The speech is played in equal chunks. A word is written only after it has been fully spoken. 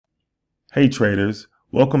Hey traders,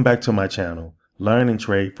 welcome back to my channel, Learn and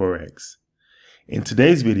Trade Forex. In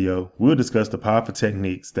today's video, we'll discuss the powerful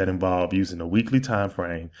techniques that involve using a weekly time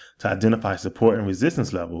frame to identify support and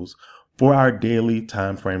resistance levels for our daily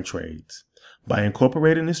time frame trades. By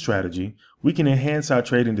incorporating this strategy, we can enhance our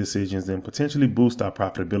trading decisions and potentially boost our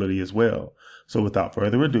profitability as well. So without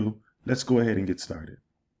further ado, let's go ahead and get started.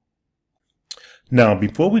 Now,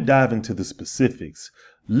 before we dive into the specifics,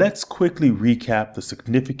 let's quickly recap the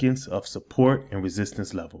significance of support and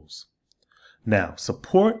resistance levels. Now,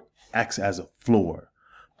 support acts as a floor,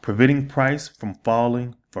 preventing price from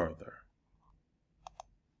falling further.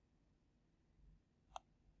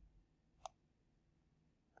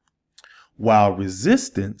 While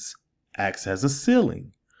resistance acts as a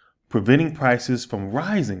ceiling, preventing prices from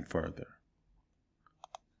rising further.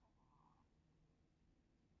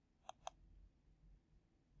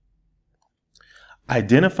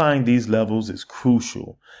 Identifying these levels is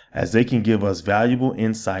crucial as they can give us valuable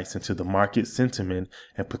insights into the market sentiment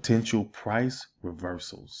and potential price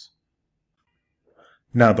reversals.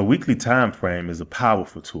 Now, the weekly time frame is a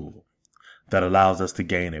powerful tool that allows us to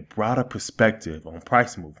gain a broader perspective on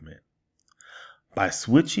price movement. By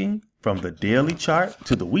switching from the daily chart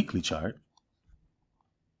to the weekly chart,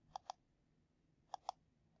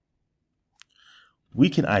 we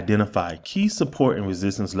can identify key support and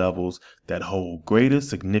resistance levels that hold greater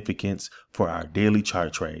significance for our daily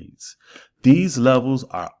chart trades. These levels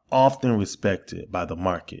are often respected by the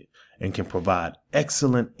market and can provide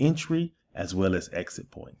excellent entry as well as exit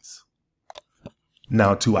points.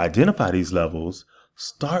 Now, to identify these levels,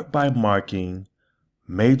 start by marking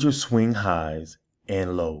major swing highs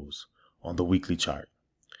and lows on the weekly chart.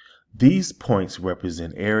 These points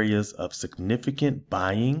represent areas of significant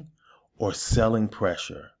buying or selling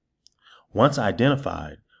pressure. Once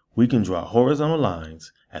identified, we can draw horizontal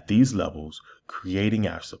lines at these levels, creating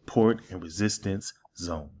our support and resistance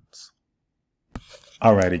zones.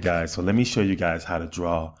 Alrighty guys, so let me show you guys how to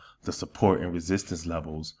draw the support and resistance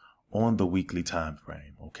levels on the weekly time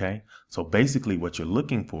frame, okay? So basically what you're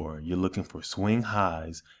looking for swing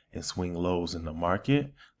highs and swing lows in the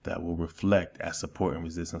market that will reflect as support and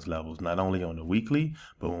resistance levels, not only on the weekly,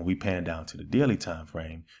 but when we pan down to the daily time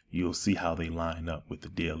frame, you'll see how they line up with the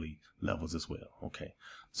daily levels as well. Okay,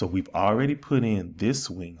 so we've already put in this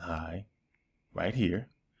swing high right here.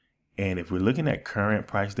 And if we're looking at current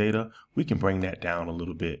price data, we can bring that down a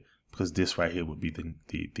little bit because this right here would be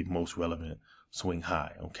the most relevant swing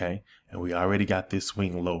high, okay? And we already got this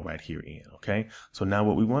swing low right here in, okay? So now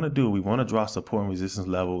what we want to do, we want to draw support and resistance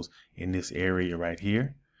levels in this area right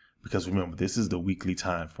here, because remember, this is the weekly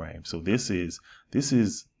time frame. So this is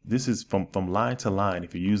from line to line.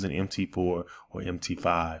 If you're using MT4 or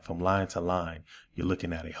MT5, from line to line, you're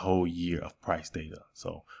looking at a whole year of price data.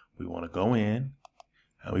 So we want to go in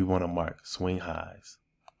and we want to mark swing highs.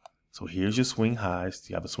 So here's your swing highs.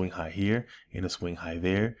 You have a swing high here and a swing high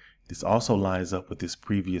there. This also lines up with this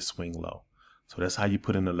previous swing low. So that's how you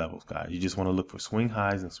put in the levels, guys. You just want to look for swing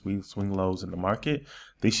highs and swing lows in the market.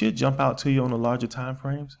 They should jump out to you on the larger time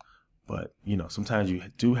frames, but you know, sometimes you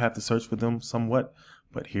do have to search for them somewhat.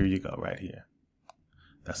 But here you go, right here.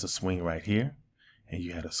 That's a swing right here, and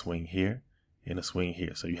you had a swing here and a swing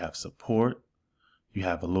here. So you have support. You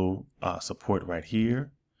have a little support right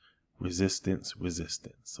here. Resistance,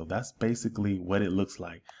 resistance. So that's basically what it looks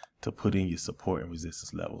like to put in your support and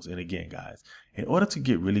resistance levels. And again, guys, in order to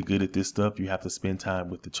get really good at this stuff, you have to spend time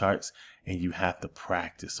with the charts and you have to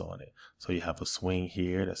practice on it. So you have a swing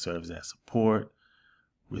here that serves as support,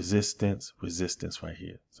 resistance, resistance right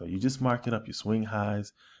here. So you just mark it up, your swing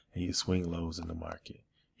highs and your swing lows in the market.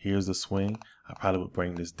 Here's the swing. I probably would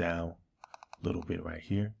bring this down a little bit right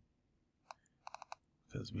here,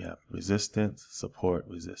 because we have resistance, support,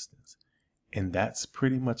 resistance. And that's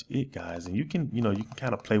pretty much it, guys. And you can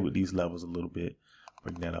kind of play with these levels a little bit,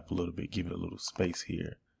 bring that up a little bit, give it a little space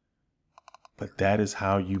here. But that is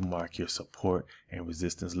how you mark your support and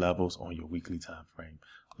resistance levels on your weekly time frame.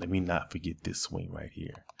 Let me not forget this swing right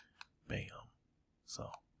here. Bam.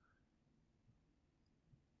 So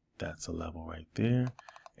that's a level right there.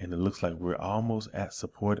 And it looks like we're almost at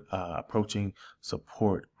support, approaching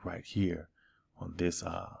support right here on this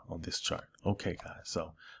chart. Okay, guys,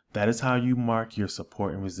 so that is how you mark your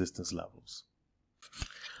support and resistance levels.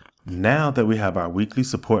 Now that we have our weekly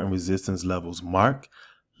support and resistance levels marked,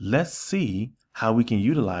 let's see how we can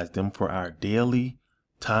utilize them for our daily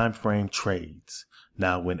time frame trades.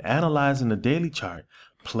 Now, when analyzing the daily chart,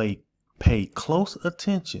 pay close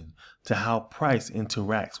attention to how price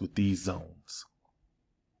interacts with these zones.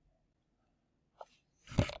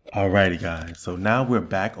 Alrighty guys, so now we're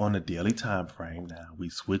back on the daily time frame. Now we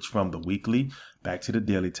switch from the weekly back to the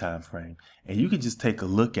daily time frame, and you can just take a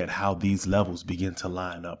look at how these levels begin to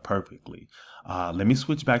line up perfectly. Let me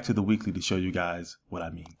switch back to the weekly to show you guys what I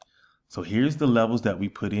mean. So here's the levels that we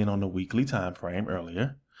put in on the weekly time frame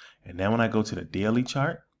earlier, and now when I go to the daily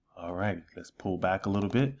chart, alrighty, let's pull back a little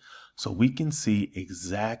bit so we can see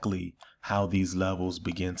exactly how these levels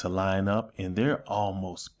begin to line up, and they're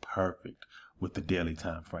almost perfect with the daily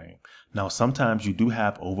time frame. Now, sometimes you do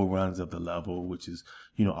have overruns of the level, which is,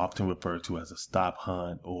 often referred to as a stop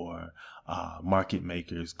hunt or market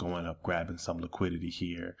makers going up, grabbing some liquidity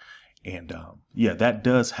here. And yeah, that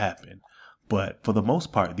does happen. But for the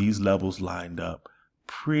most part, these levels lined up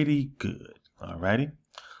pretty good. Alrighty.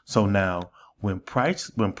 So now when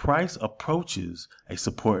price approaches a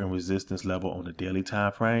support and resistance level on the daily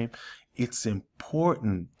time frame, it's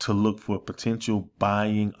important to look for potential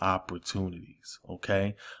buying opportunities,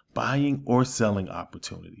 okay? Buying or selling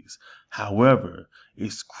opportunities. However,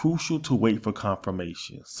 it's crucial to wait for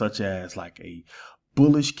confirmation, such as like a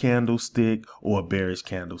bullish candlestick or a bearish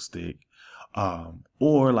candlestick,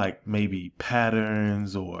 or like maybe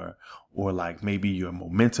patterns or like maybe your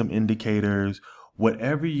momentum indicators.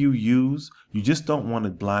 Whatever you use, you just don't want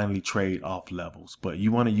to blindly trade off levels, but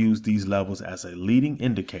you want to use these levels as a leading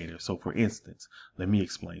indicator. So for instance, let me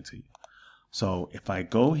explain to you. So if I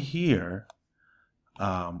go here,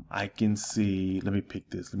 I can see, let me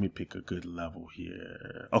pick a good level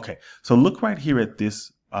here. Okay, so look right here at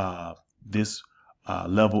this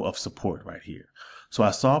level of support right here. So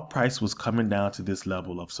I saw price was coming down to this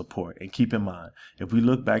level of support, and keep in mind, if we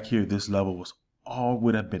look back here, this level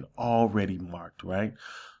would have been already marked, right?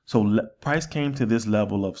 So price came to this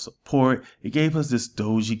level of support. It gave us this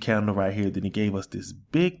doji candle right here. Then it gave us this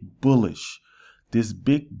big bullish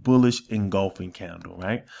engulfing candle,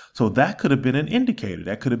 right? So that could have been an indicator.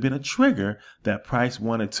 That could have been a trigger that price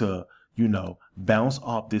wanted to, bounce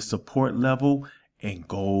off this support level and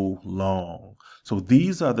go long. So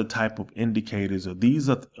these are the type of indicators, or these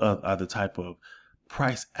are the type of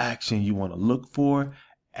price action you want to look for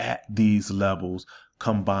at these levels,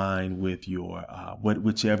 combined with your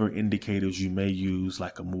whichever indicators you may use,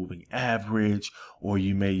 like a moving average, or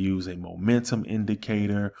you may use a momentum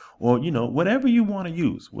indicator, or whatever you want to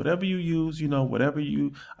use.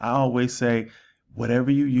 I always say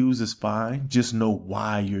whatever you use is fine. Just know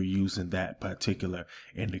why you're using that particular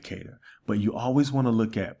indicator. But you always want to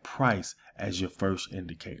look at price as your first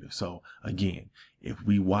indicator. So again, if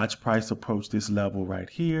we watch price approach this level right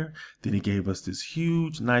here, then it gave us this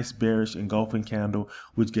huge, nice bearish engulfing candle,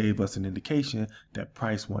 which gave us an indication that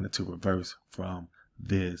price wanted to reverse from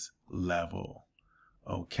this level.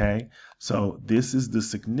 Okay, so this is the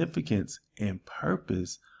significance and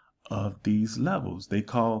purpose of these levels. They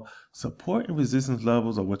call support and resistance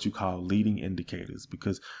levels, or what you call leading indicators,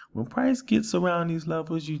 because when price gets around these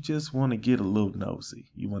levels, you just want to get a little nosy.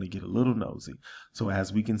 So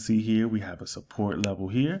as we can see here, we have a support level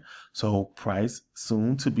here. So price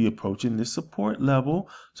soon to be approaching this support level.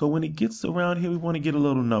 So when it gets around here, we want to get a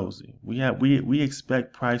little nosy. We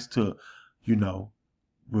expect price to,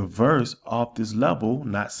 reverse off this level.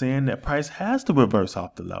 Not saying that price has to reverse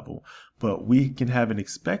off the level, but we can have an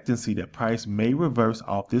expectancy that price may reverse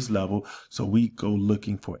off this level. So we go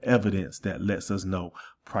looking for evidence that lets us know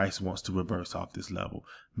price wants to reverse off this level.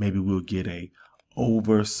 Maybe we'll get a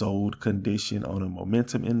oversold condition on a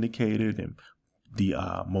momentum indicator, then the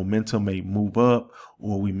momentum may move up,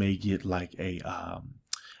 or we may get like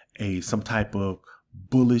some type of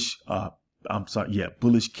bullish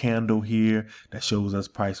bullish candle here that shows us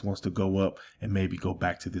price wants to go up and maybe go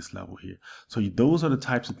back to this level here. So those are the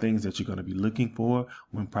types of things that you're going to be looking for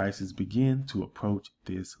when prices begin to approach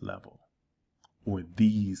this level, or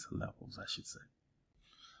these levels, I should say.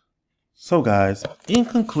 So guys, in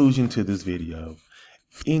conclusion to this video,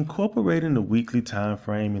 incorporating the weekly time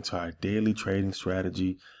frame into our daily trading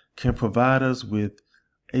strategy can provide us with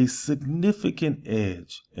a significant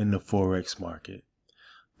edge in the Forex market.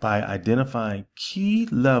 By identifying key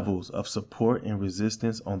levels of support and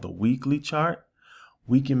resistance on the weekly chart,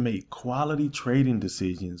 we can make quality trading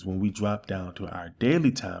decisions when we drop down to our daily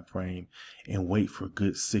time frame and wait for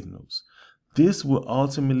good signals. This will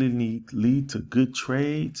ultimately lead to good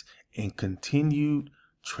trades and continued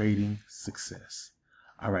trading success.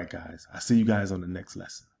 All right, guys, I'll see you guys on the next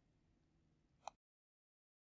lesson.